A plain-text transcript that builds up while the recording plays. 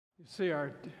You see,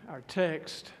 our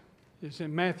text is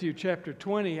in Matthew chapter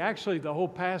 20. Actually, the whole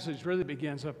passage really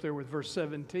begins up there with verse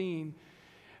 17,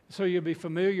 so you'll be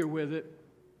familiar with it.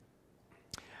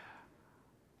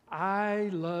 I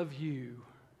love you.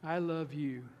 I love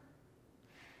you.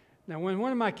 Now, when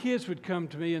one of my kids would come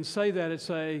to me and say that, I'd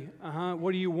say,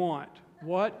 what do you want?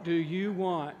 What do you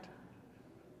want?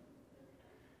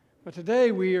 But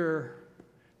today we are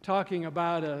talking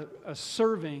about a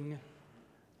serving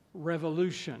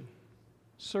revolution.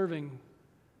 Serving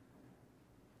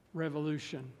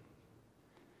revolution.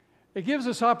 It gives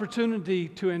us opportunity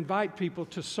to invite people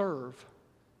to serve.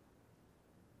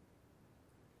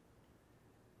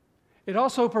 It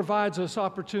also provides us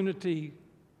opportunity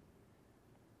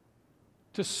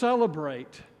to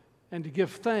celebrate and to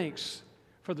give thanks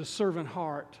for the servant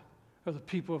heart of the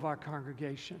people of our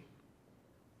congregation.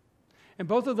 And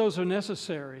both of those are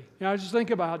necessary. I just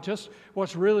think about just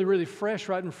what's really, really fresh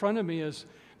right in front of me is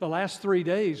the last 3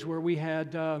 days where we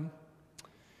had,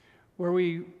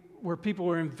 where people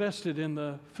were invested in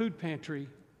the food pantry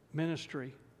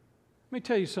ministry. Let me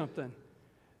tell you something.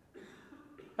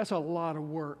 That's a lot of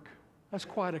work. That's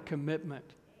quite a commitment.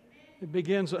 It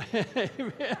begins.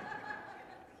 Amen.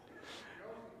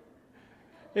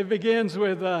 It begins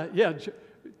with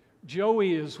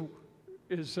Joey is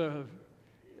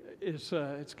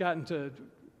it's gotten to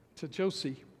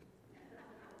Josie,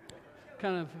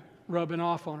 kind of rubbing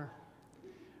off on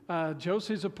her.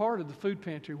 Josie's a part of the food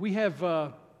pantry. We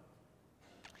have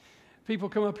people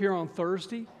come up here on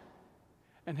Thursday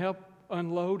and help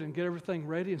unload and get everything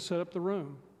ready and set up the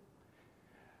room.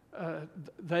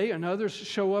 They and others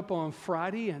show up on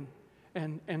Friday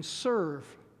and serve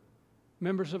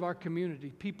members of our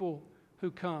community, people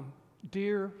who come,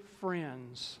 dear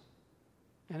friends.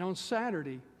 And on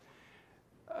Saturday,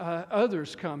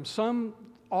 others come, some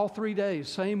all 3 days,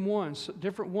 same ones,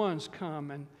 different ones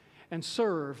come and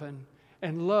serve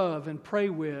and love and pray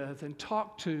with and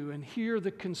talk to and hear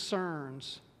the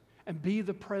concerns and be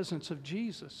the presence of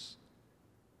Jesus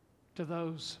to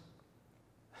those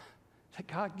that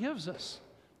God gives us.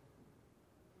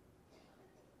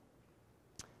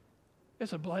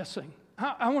 It's a blessing.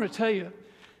 I want to tell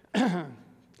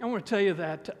you,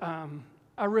 that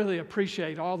I really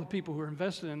appreciate all the people who are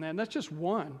invested in that. And that's just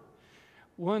one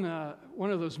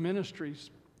of those ministries.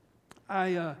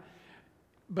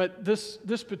 But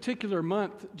this particular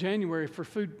month, January, for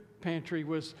Food Pantry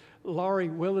was Laurie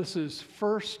Willis's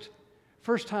first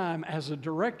time as a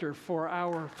director for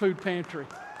our food pantry.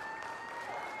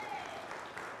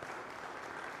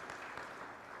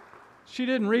 She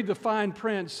didn't read the fine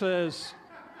print. Says,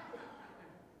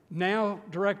 now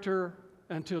director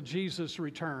until Jesus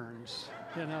returns.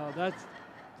 That's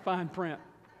fine print.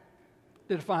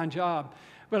 Did a fine job.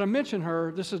 But I mention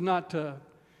her, this is not to,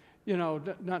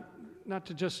 not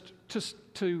to just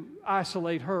to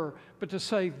isolate her, but to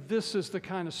say this is the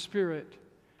kind of spirit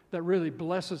that really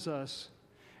blesses us.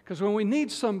 Because when we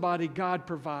need somebody, God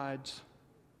provides.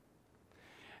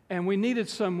 And we needed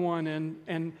someone,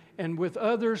 and with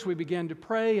others, we began to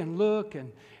pray and look,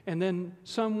 and then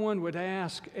someone would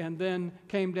ask, and then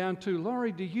came down to,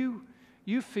 Laurie, do you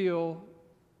feel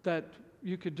that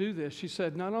you could do this? She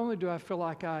said, not only do I feel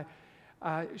like I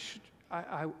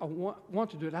want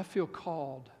to do it, I feel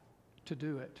called to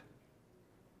do it.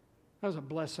 That was a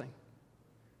blessing.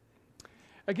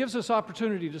 It gives us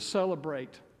opportunity to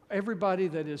celebrate everybody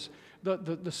that is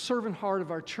the servant heart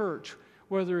of our church,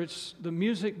 whether it's the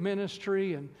music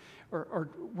ministry or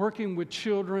working with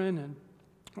children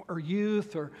or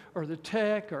youth or the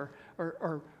tech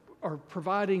or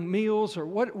providing meals or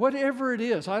whatever it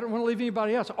is. I don't want to leave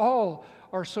anybody else. All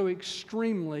are so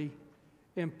extremely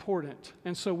important.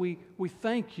 And so we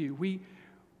thank you.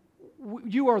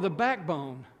 You are the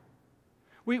backbone.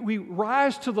 We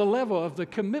rise to the level of the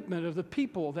commitment of the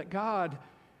people that God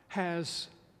has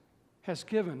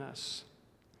given us.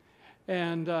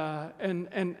 And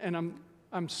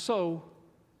I'm so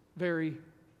very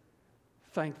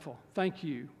thankful. Thank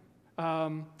you.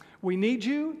 We need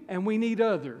you and we need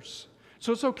others.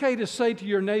 So it's okay to say to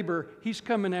your neighbor, he's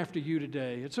coming after you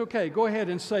today. It's okay. Go ahead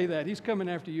and say that. He's coming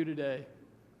after you today.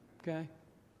 Okay?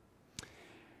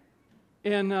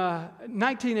 In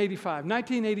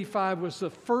 1985 was the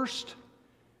first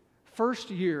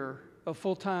year of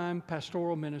full-time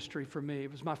pastoral ministry for me.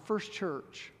 It was my first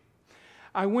church.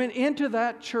 I went into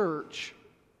that church,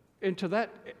 into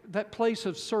that place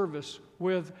of service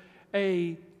with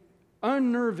a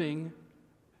unnerving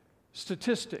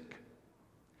statistic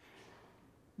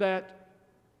that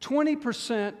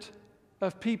 20%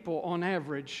 of people on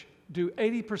average do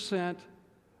 80%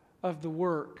 of the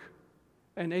work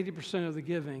and 80% of the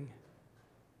giving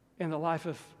in the life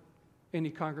of any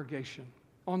congregation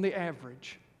on the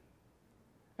average.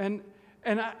 And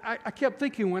I kept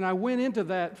thinking when I went into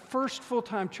that first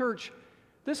full-time church,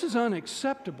 this is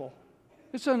unacceptable.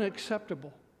 It's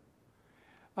unacceptable.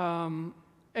 And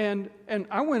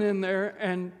I went in there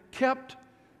and kept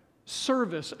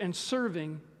service and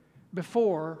serving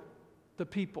before the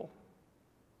people.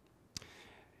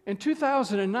 In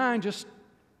 2009, just a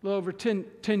little over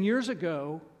 10 years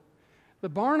ago, the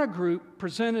Barna Group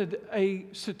presented a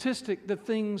statistic that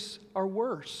things are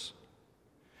worse.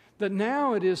 That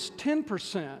now it is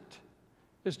 10%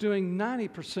 is doing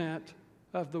 90%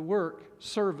 of the work,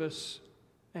 service,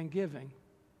 and giving.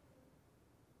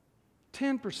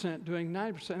 10% doing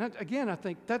 90%. Again, I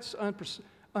think that's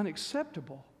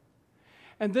unacceptable.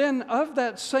 And then of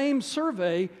that same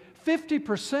survey,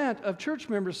 50% of church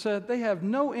members said they have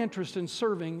no interest in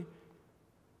serving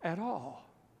at all.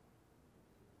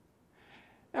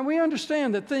 And we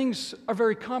understand that things are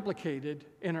very complicated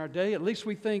in our day. At least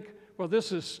we think, well,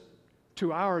 this is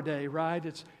to our day, right?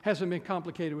 It hasn't been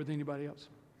complicated with anybody else.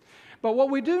 But what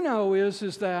we do know is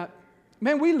that,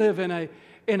 man, we live in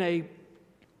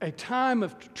a time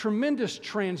of tremendous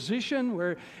transition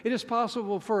where it is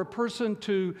possible for a person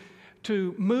to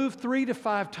move 3 to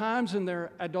 5 times in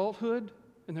their adulthood,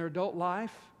 in their adult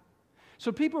life.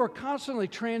 So people are constantly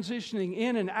transitioning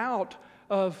in and out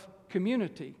of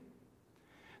community.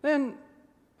 Then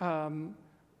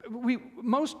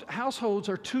most households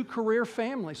are 2-career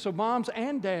families, so moms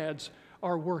and dads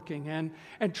are working and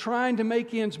trying to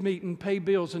make ends meet and pay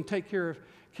bills and take care of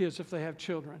kids if they have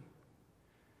children.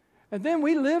 And then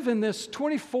we live in this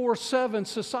 24/7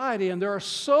 society, and there are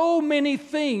so many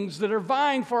things that are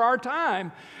vying for our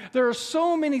time. There are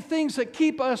so many things that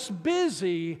keep us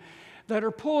busy that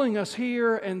are pulling us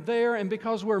here and there, and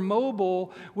because we're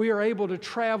mobile, we are able to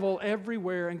travel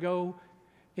everywhere and go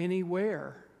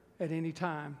anywhere at any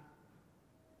time.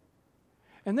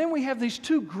 And then we have these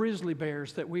 2 grizzly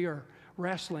bears that we are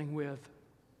wrestling with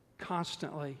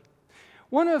constantly.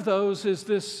 One of those is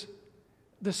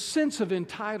the sense of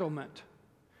entitlement,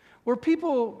 where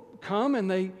people come and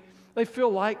they feel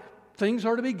like things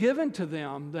are to be given to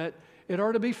them, that it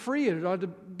ought to be free, it ought to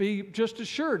be just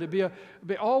assured, to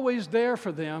be always there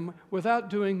for them without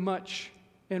doing much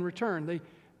in return.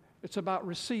 It's about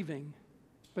receiving,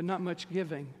 but not much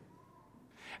giving.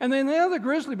 And then the other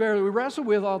grizzly bear that we wrestle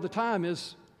with all the time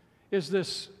is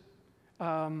this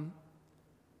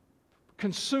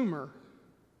consumer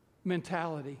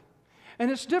mentality. And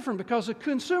it's different because the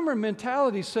consumer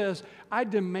mentality says, I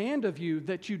demand of you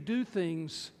that you do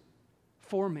things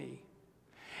for me.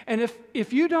 And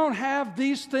if you don't have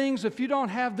these things, if you don't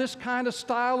have this kind of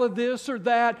style of this or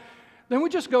that, then we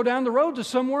just go down the road to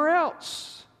somewhere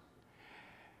else.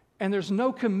 And there's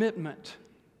no commitment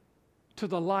to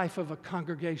the life of a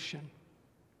congregation.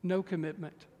 No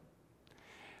commitment.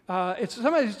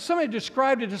 Somebody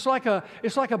described it, it's like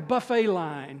a buffet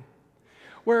line,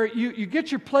 where you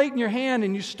get your plate in your hand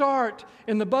and you start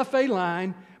in the buffet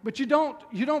line, but you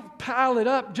don't pile it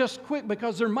up just quick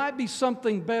because there might be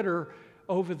something better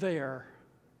over there.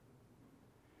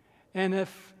 And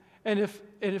if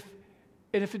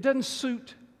it doesn't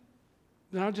suit,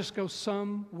 then I'll just go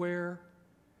somewhere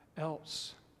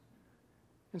else.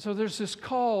 And so there's this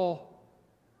call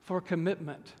for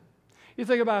commitment. You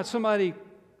think about somebody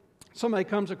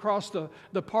comes across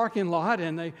the parking lot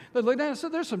and they look down and say,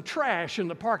 there's some trash in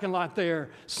the parking lot there.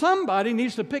 Somebody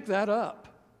needs to pick that up.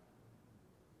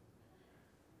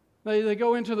 They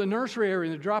go into the nursery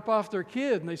area and they drop off their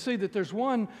kid and they see that there's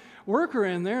one worker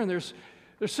in there and there's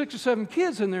 6 or 7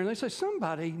 kids in there and they say,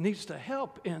 somebody needs to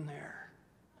help in there.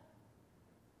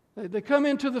 They come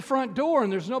into the front door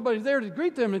and there's nobody there to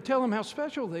greet them and tell them how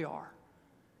special they are.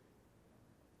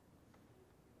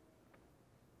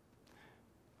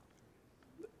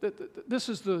 This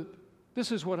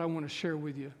is what I want to share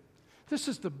with you. This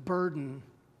is the burden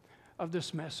of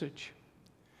this message.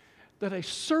 That a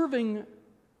serving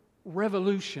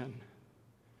revolution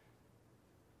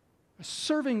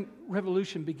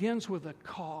begins with a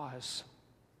cause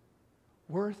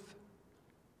worth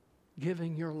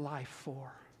giving your life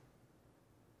for.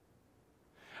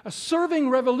 A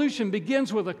serving revolution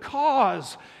begins with a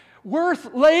cause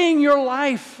worth laying your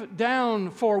life down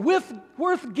for,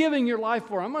 worth giving your life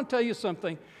for. I'm going to tell you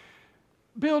something.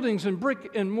 Buildings and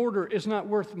brick and mortar is not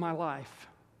worth my life.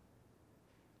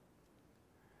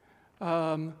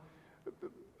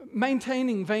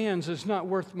 Maintaining vans is not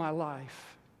worth my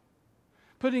life.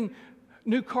 Putting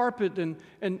new carpet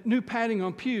and new padding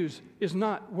on pews is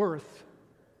not worth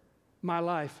my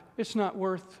life. It's not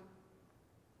worth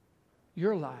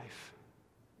your life.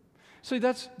 See,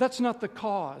 that's not the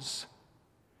cause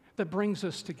that brings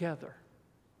us together.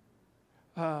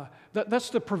 That's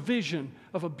the provision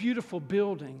of a beautiful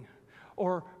building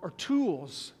or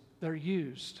tools that are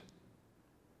used.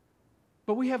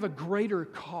 But we have a greater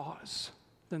cause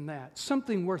than that,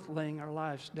 something worth laying our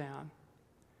lives down.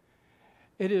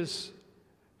 It is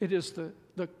the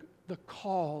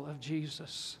call of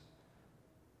Jesus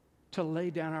to lay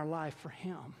down our life for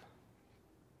Him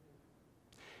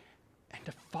and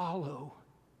to follow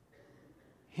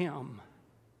Him.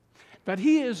 But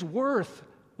He is worth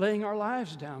laying our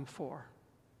lives down for.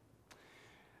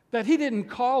 That He didn't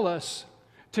call us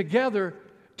together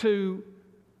to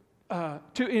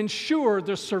ensure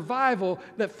the survival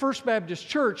that First Baptist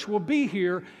Church will be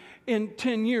here in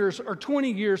 10 years or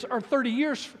 20 years or 30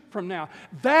 years from now.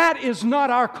 That is not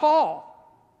our call.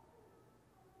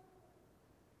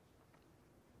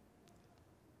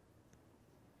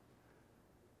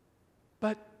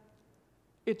 But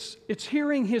it's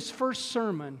hearing His first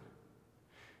sermon.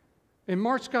 In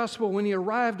Mark's Gospel, when He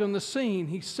arrived on the scene,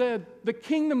 He said, "The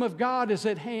kingdom of God is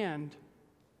at hand.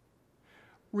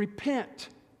 Repent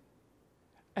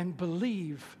and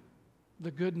believe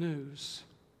the good news."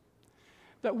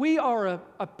 That we are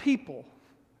a people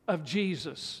of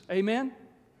Jesus. Amen?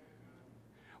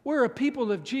 We're a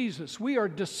people of Jesus. We are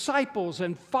disciples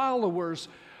and followers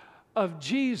of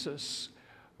Jesus,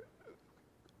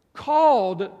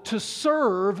 called to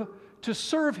serve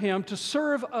Him, to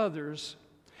serve others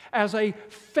as a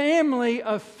family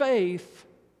of faith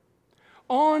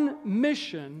on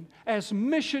mission, as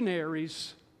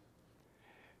missionaries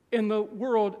in the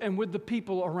world and with the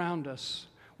people around us.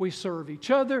 We serve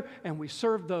each other and we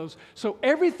serve those. So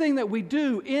everything that we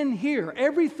do in here,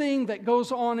 everything that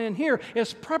goes on in here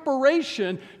is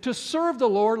preparation to serve the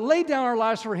Lord, lay down our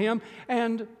lives for Him,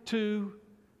 and to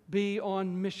be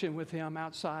on mission with Him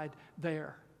outside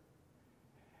there.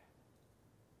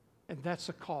 And that's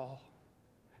a call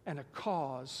and a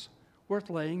cause worth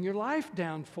laying your life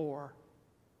down for,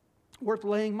 worth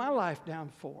laying my life down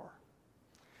for.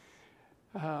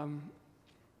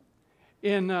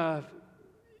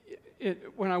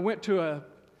 When I went to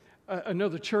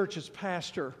another church as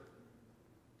pastor,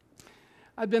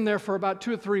 I'd been there for about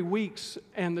 2 or 3 weeks,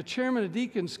 and the chairman of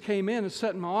deacons came in and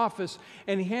sat in my office,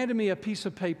 and he handed me a piece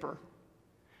of paper.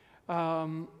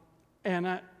 And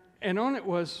on it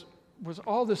was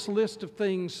all this list of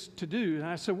things to do. And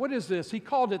I said, "What is this?" He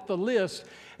called it the list,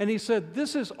 and he said,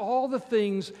 "This is all the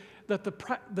things that the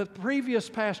previous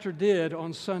pastor did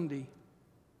on Sunday."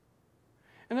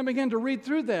 And I began to read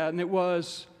through that, and it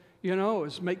was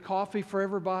make coffee for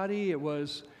everybody. It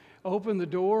was open the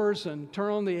doors and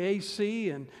turn on the AC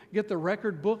and get the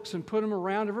record books and put them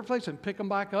around every place and pick them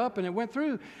back up. And it went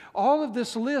through all of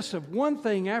this list of one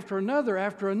thing after another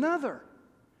after another.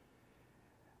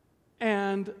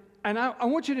 And I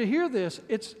want you to hear this.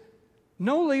 It's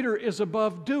no leader is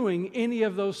above doing any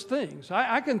of those things.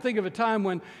 I can think of a time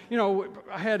when,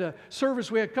 I had a service,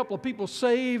 we had a couple of people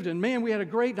saved, and man, we had a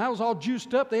great, and I was all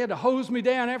juiced up. They had to hose me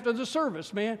down after the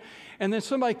service, man. And then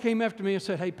somebody came after me and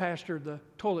said, "Hey, Pastor, the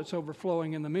toilet's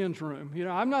overflowing in the men's room."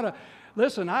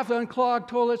 Listen, I've unclogged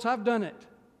toilets, I've done it.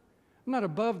 I'm not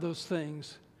above those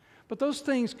things. But those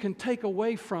things can take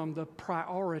away from the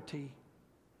priority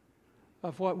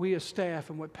of what we as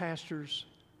staff and what pastors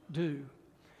do.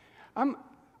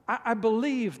 I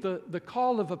believe the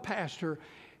call of a pastor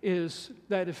is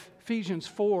that Ephesians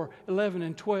 4:11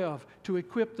 and 12, to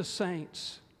equip the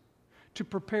saints, to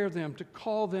prepare them, to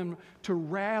call them, to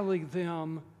rally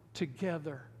them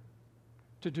together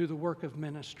to do the work of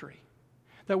ministry.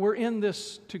 That we're in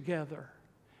this together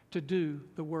to do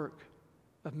the work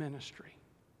of ministry.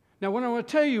 Now, what I want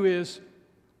to tell you is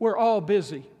we're all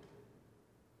busy.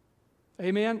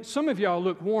 Amen? Some of y'all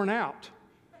look worn out.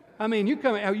 I mean,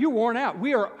 you're worn out.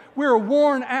 We're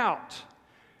worn out.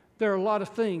 There are a lot of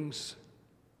things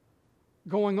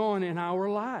going on in our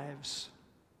lives.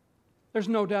 There's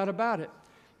no doubt about it.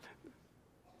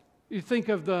 You think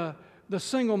of the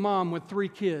single mom with 3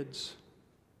 kids.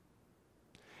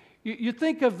 You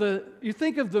think of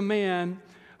the man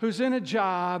who's in a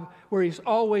job where he's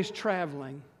always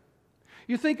traveling.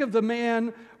 You think of the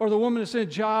man or the woman that's in a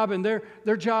job, and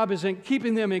their job is in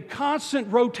keeping them in constant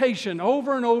rotation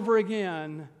over and over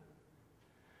again.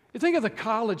 You think of the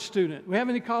college student. We have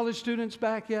any college students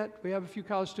back yet? We have a few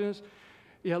college students.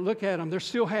 Yeah, look at them. They're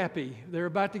still happy. They're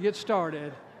about to get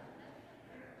started.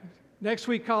 Next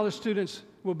week, college students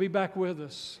will be back with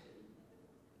us.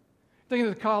 Think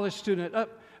of the college student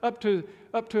up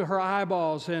to her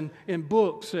eyeballs in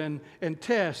books and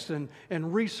tests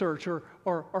and research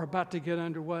are about to get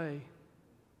underway.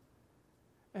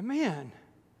 And man,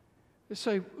 they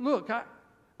say, "Look,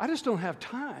 I just don't have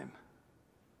time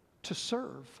to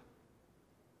serve.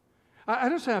 I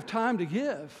just don't have time to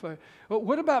give.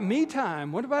 What about me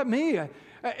time? What about me?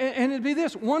 And it'd be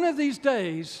this, one of these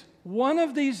days,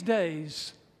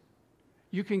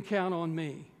 you can count on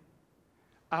me.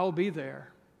 I'll be there.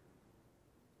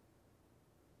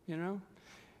 You know?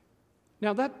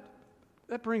 Now that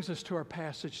brings us to our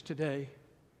passage today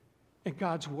in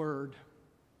God's Word.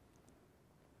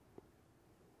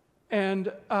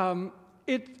 And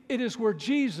it is where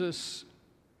Jesus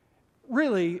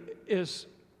really is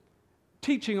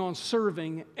teaching on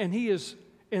serving, and he is,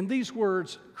 in these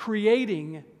words,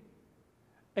 creating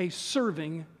a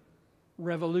serving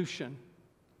revolution.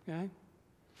 Okay?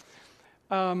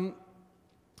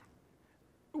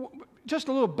 Just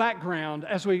a little background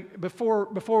as before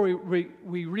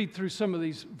we read through some of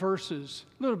these verses.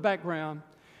 A little background.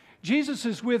 Jesus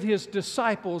is with his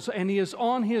disciples, and he is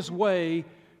on his way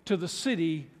to the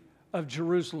city of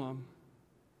Jerusalem.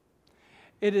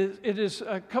 It is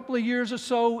a couple of years or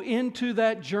so into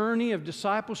that journey of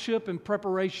discipleship and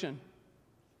preparation.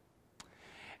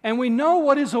 And we know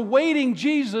what is awaiting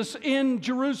Jesus in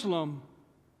Jerusalem.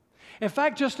 In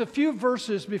fact, just a few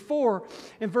verses before,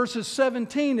 in verses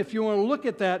 17, if you want to look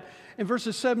at that, in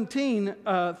verses 17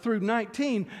 through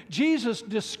 19, Jesus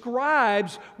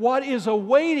describes what is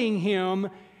awaiting him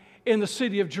in the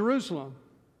city of Jerusalem.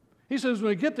 He says, when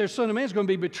we get there, Son of Man is going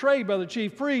to be betrayed by the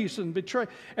chief priests and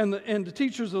the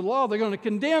teachers of the law. They're going to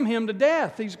condemn him to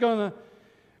death. He's going to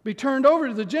be turned over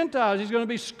to the Gentiles. He's going to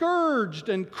be scourged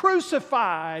and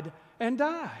crucified and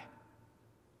die.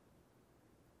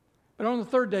 But on the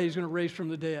third day, he's going to raise from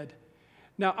the dead.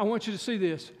 Now, I want you to see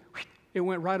this. It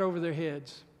went right over their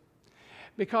heads.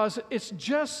 Because it's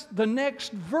just the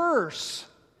next verse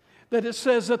that it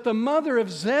says that the mother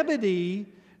of Zebedee's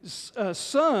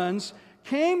sons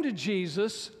came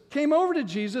over to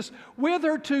Jesus with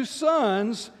her two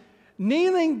sons,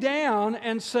 kneeling down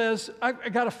and says, I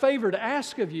got a favor to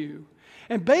ask of you.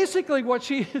 And basically what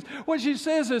she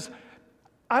says is,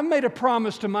 I've made a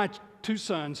promise to my two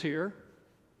sons here,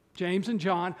 James and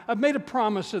John. I've made a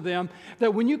promise to them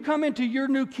that when you come into your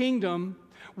new kingdom,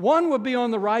 one will be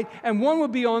on the right and one will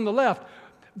be on the left.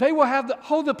 They will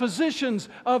hold the positions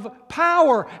of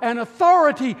power and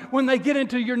authority when they get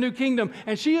into your new kingdom.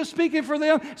 And she is speaking for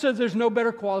them, says there's no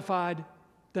better qualified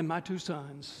than my two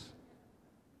sons.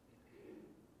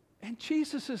 And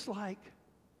Jesus is like,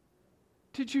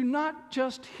 did you not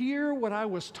just hear what I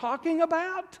was talking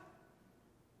about?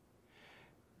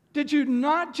 Did you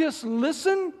not just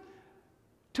listen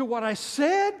to what I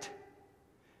said?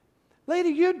 Lady,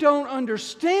 you don't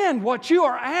understand what you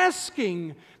are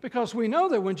asking, because we know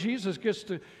that when Jesus gets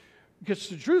to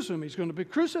Jerusalem, he's going to be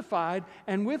crucified,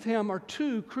 and with him are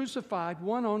two crucified,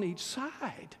 one on each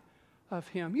side of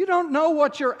him. You don't know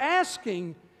what you're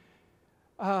asking,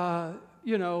 and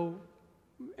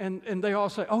they all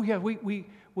say, oh yeah,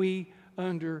 we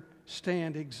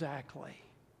understand exactly.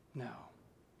 No.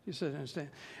 He said, understand.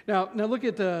 Now look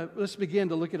at let's begin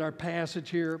to look at our passage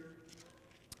here.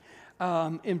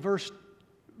 In verse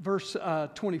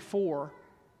 24.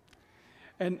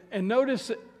 And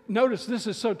notice this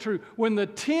is so true. When the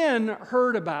 10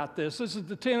 heard about this is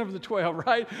the 10 of the 12,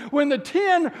 right? When the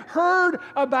 10 heard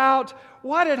about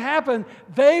what had happened,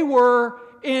 they were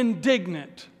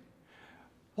indignant.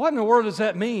 What in the world does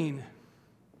that mean?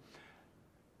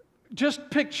 Just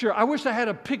picture, I wish I had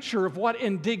a picture of what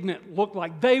indignant looked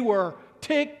like. They were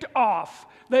ticked off.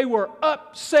 They were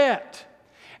upset.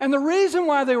 And the reason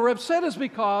why they were upset is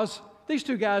because these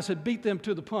two guys had beat them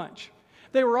to the punch.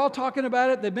 They were all talking about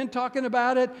it. They've been talking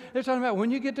about it. They're talking about when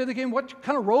you get to the kingdom, what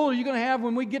kind of role are you going to have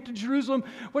when we get to Jerusalem?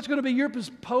 What's going to be your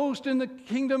post in the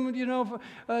kingdom,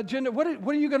 agenda? What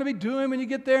are you going to be doing when you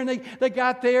get there? And they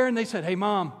got there and they said, hey,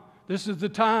 Mom, this is the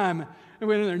time. And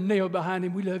went in there, nailed behind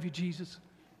him. We love you, Jesus.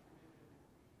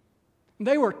 And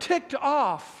they were ticked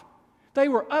off. They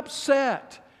were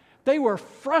upset. They were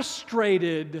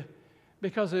frustrated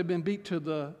because they had been beat to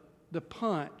the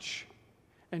punch.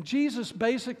 And Jesus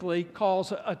basically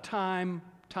calls a time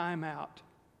out.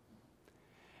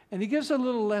 And he gives a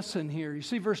little lesson here. You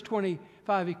see verse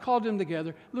 25, he called them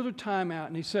together, a little time out,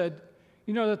 and he said,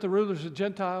 you know that the rulers of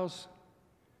Gentiles,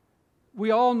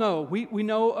 we all know, we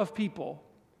know of people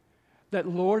that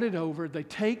lord it over. They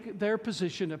take their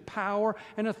position of power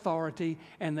and authority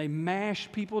and they mash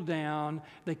people down.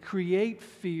 They create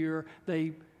fear.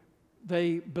 They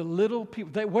belittle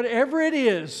people. Whatever it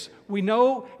is, we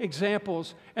know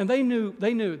examples. And they knew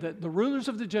that the rulers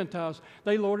of the Gentiles,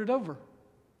 they lorded over.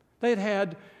 They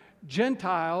had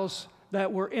Gentiles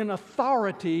that were in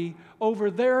authority over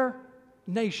their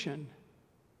nation.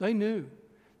 They knew.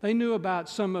 They knew about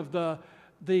some of the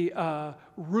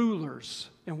rulers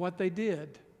and what they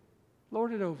did.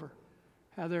 Lorded over.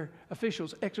 how their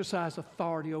officials exercise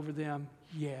authority over them.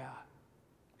 Yeah.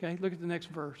 Okay, look at the next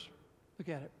verse. Look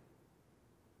at it.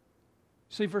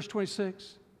 See verse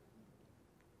 26?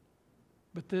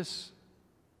 But this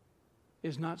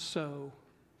is not so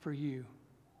for you.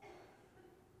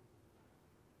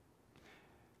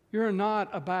 You're not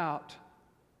about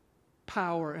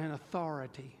power and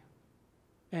authority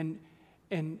and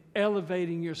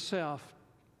elevating yourself.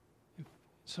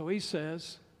 So he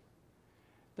says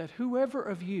that whoever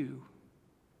of you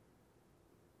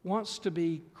wants to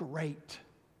be great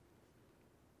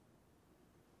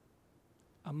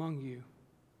among you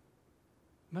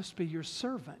must be your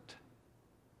servant.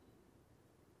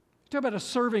 Talk about a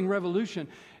serving revolution.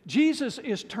 Jesus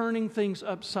is turning things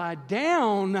upside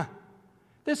down.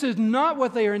 This is not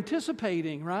what they are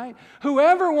anticipating, right?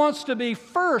 Whoever wants to be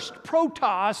first,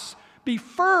 protos, be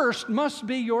first, must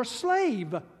be your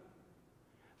slave.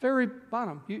 Very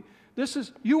bottom.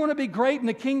 You want to be great in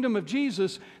the kingdom of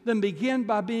Jesus, then begin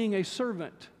by being a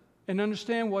servant and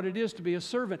understand what it is to be a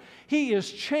servant. He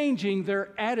is changing their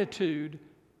attitude.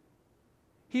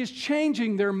 He is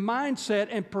changing their mindset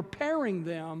and preparing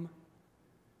them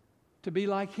to be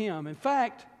like Him. In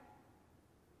fact,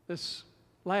 this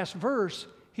last verse,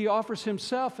 He offers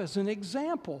Himself as an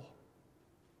example.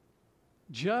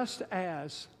 Just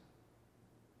as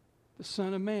the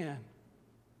Son of Man.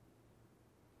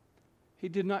 He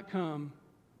did not come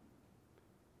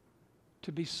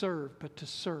to be served, but to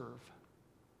serve.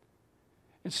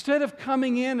 Instead of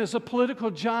coming in as a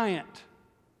political giant,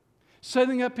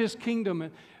 setting up His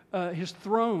kingdom and His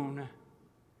throne,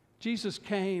 Jesus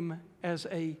came as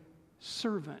a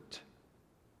servant,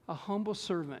 a humble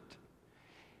servant.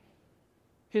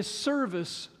 His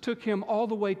service took Him all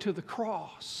the way to the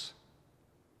cross,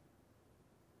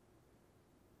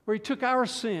 where He took our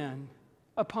sin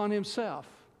upon Himself,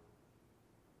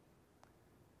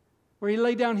 where He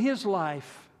laid down His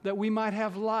life that we might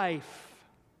have life.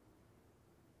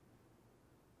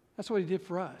 That's what He did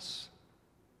for us,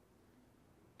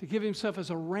 to give Himself as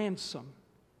a ransom,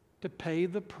 to pay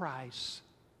the price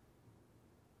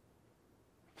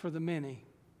for the many.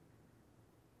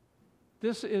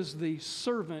 This is the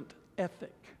servant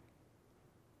ethic.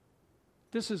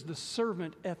 This is the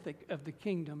servant ethic of the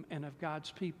kingdom and of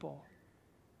God's people.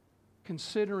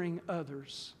 Considering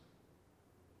others,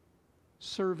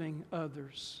 serving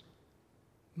others,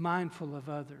 mindful of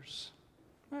others.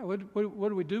 Well, what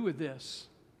do we do with this?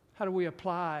 How do we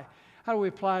apply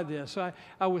this?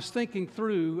 I was thinking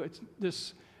through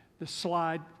this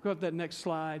slide. Go up that next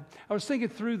slide. I was thinking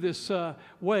through this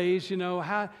ways,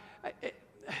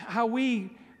 how we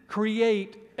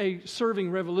create a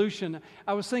serving revolution.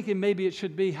 I was thinking maybe it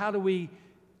should be how do we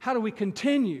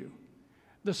continue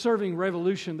the serving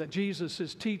revolution that Jesus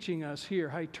is teaching us here,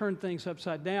 how He turned things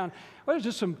upside down. Well, there's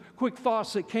just some quick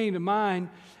thoughts that came to mind.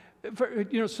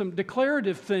 Some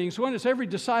declarative things. One is every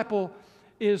disciple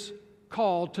is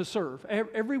called to serve.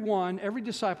 Every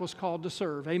disciple is called to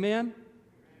serve. Amen?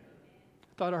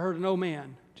 I thought I heard an oh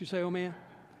man. Did you say oh man?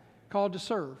 Called to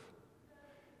serve.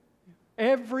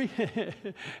 Every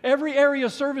area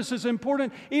of service is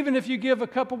important, even if you give a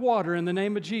cup of water in the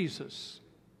name of Jesus.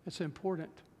 It's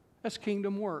important. That's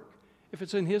kingdom work. If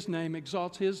it's in His name,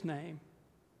 exalts His name.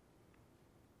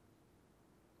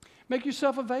 Make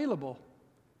yourself available.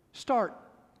 Start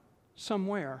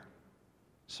somewhere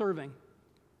serving.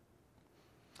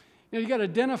 You got to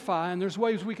identify, and there's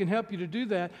ways we can help you to do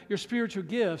that, your spiritual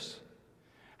gifts.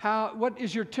 What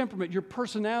is your temperament, your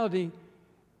personality,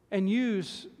 and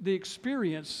use the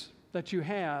experience that you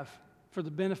have for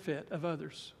the benefit of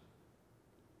others.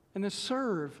 And then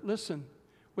serve, listen,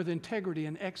 with integrity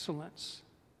and excellence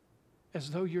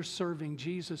as though you're serving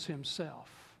Jesus Himself.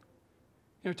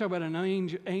 Talk about an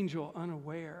angel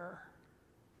unaware,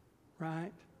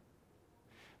 right?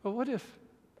 But what if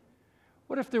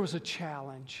there was a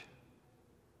challenge?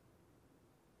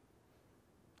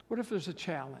 What if there's a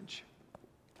challenge?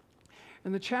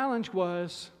 And the challenge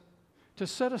was to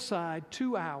set aside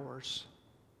 2 hours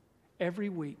every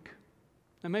week.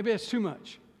 Now, maybe that's too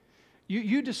much.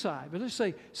 You decide. But let's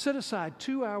say set aside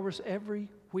 2 hours every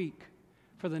week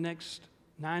for the next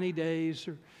 90 days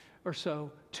or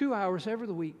so. 2 hours every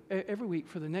week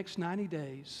for the next 90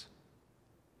 days.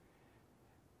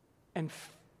 And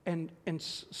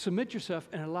submit yourself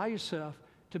and allow yourself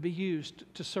to be used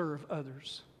to serve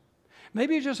others.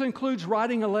 Maybe it just includes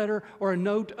writing a letter or a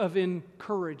note of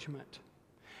encouragement.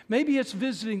 Maybe it's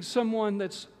visiting someone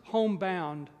that's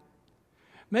homebound.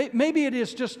 Maybe it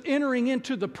is just entering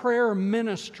into the prayer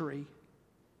ministry.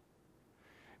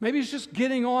 Maybe it's just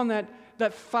getting on that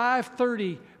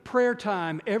 5:30 prayer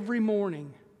time every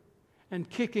morning and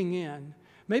kicking in.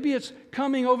 Maybe it's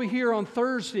coming over here on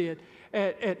Thursday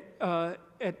at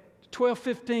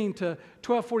 12:15 to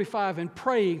 12:45 and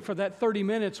praying for that 30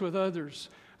 minutes with others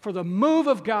for the move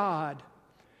of God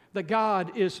that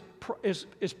God is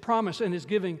promised and is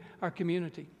giving our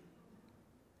community.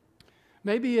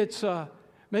 Maybe it's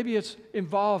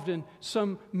involved in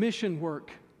some mission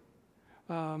work.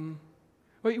 Well,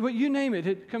 you name it,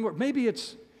 it can work. Maybe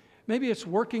it's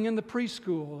working in the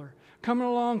preschool or coming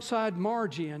alongside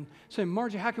Margie and saying,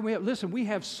 Margie, how can we help? Listen, we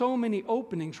have so many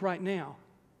openings right now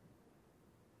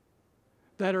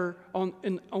that are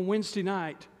on Wednesday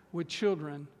night with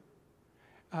children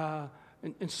and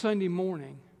Sunday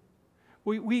morning.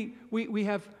 We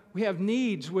have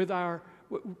needs with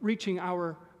reaching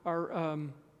our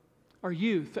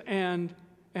youth and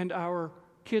our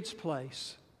kids'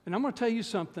 place. And I'm going to tell you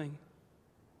something.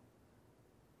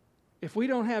 If we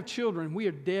don't have children, we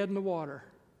are dead in the water.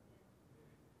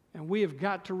 And we have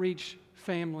got to reach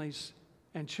families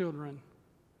and children.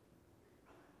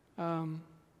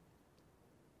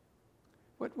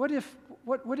 What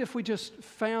if we just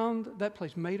found that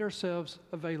place, made ourselves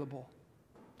available?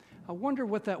 I wonder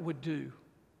what that would do.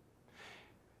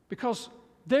 Because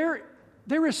there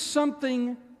is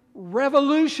something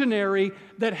revolutionary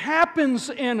that happens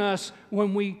in us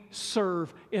when we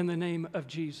serve in the name of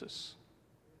Jesus.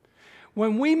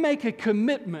 When we make a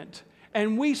commitment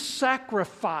and we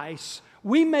sacrifice,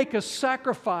 we make a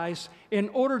sacrifice in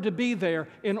order to be there,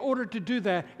 in order to do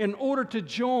that, in order to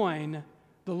join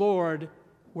the Lord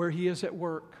where He is at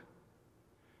work.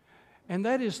 And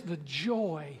that is the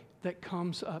joy that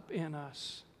comes up in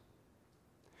us.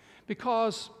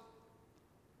 Because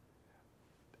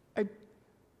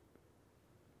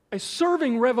a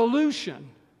serving revolution,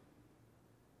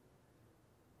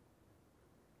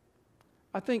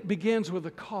 I think, begins with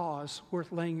a cause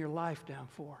worth laying your life down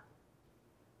for.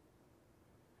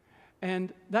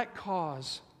 And that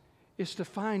cause is to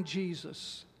find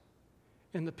Jesus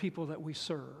in the people that we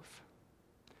serve.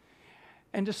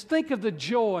 And just think of the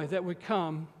joy that would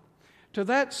come to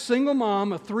that single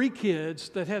mom of 3 kids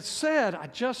that has said, I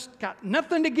just got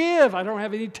nothing to give. I don't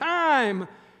have any time.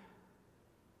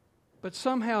 But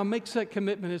somehow makes that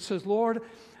commitment. It says, Lord,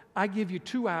 I give you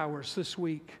 2 hours this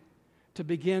week to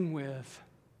begin with.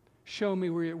 Show me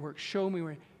where it works. Show me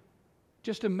where.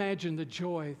 Just imagine the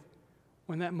joy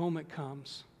when that moment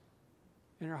comes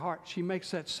in her heart. She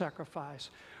makes that sacrifice.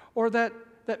 Or that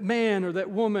man or that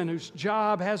woman whose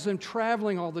job has them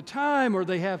traveling all the time, or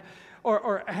they have,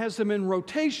 or has them in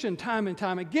rotation time and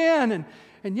time again,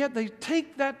 and yet they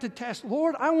take that to task.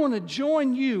 Lord, I want to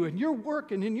join you in your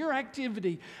work and in your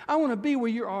activity. I want to be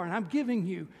where you are, and I'm giving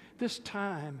you this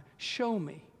time. Show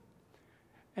me.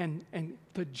 And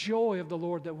the joy of the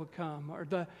Lord that will come.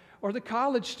 Or the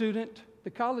college student.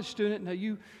 Now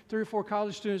you 3 or 4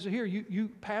 college students are here. You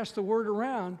pass the word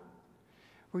around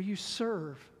where you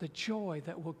serve, the joy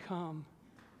that will come.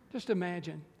 Just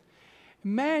imagine.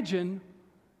 Imagine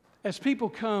as people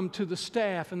come to the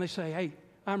staff and they say, hey,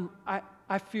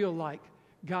 I feel like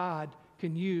God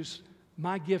can use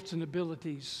my gifts and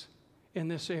abilities in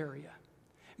this area.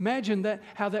 Imagine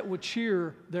how that would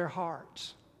cheer their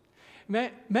hearts.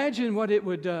 Imagine what it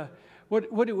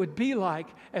would be like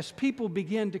as people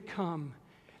begin to come.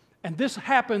 And this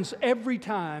happens every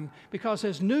time, because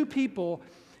as new people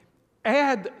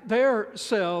add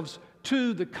themselves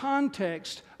to the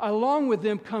context, along with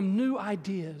them come new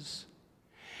ideas.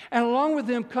 And along with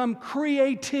them come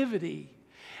creativity.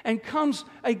 And comes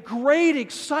a great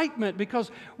excitement,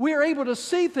 because we're able to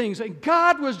see things. And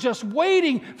God was just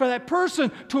waiting for that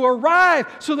person to arrive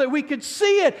so that we could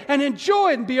see it and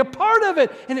enjoy it and be a part of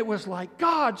it. And it was like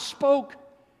God spoke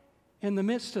in the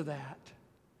midst of that.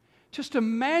 Just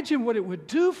imagine what it would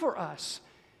do for us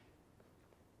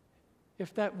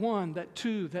if that 1, that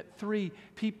 2, that 3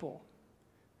 people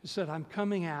said, I'm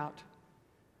coming out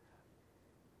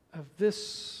of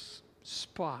this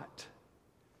spot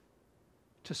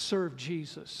to serve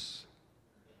Jesus.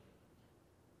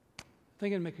 I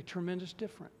think it'd make a tremendous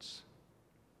difference.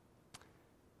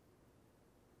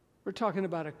 We're talking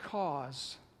about a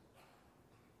cause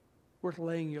worth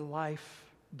laying your life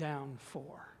down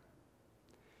for.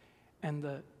 And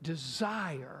the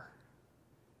desire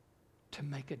to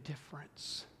make a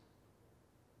difference.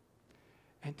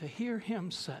 And to hear Him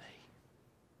say,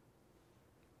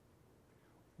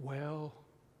 well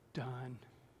done.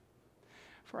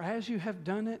 For as you have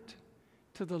done it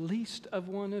to the least of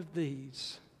one of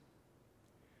these,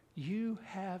 you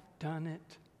have done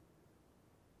it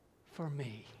for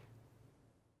me.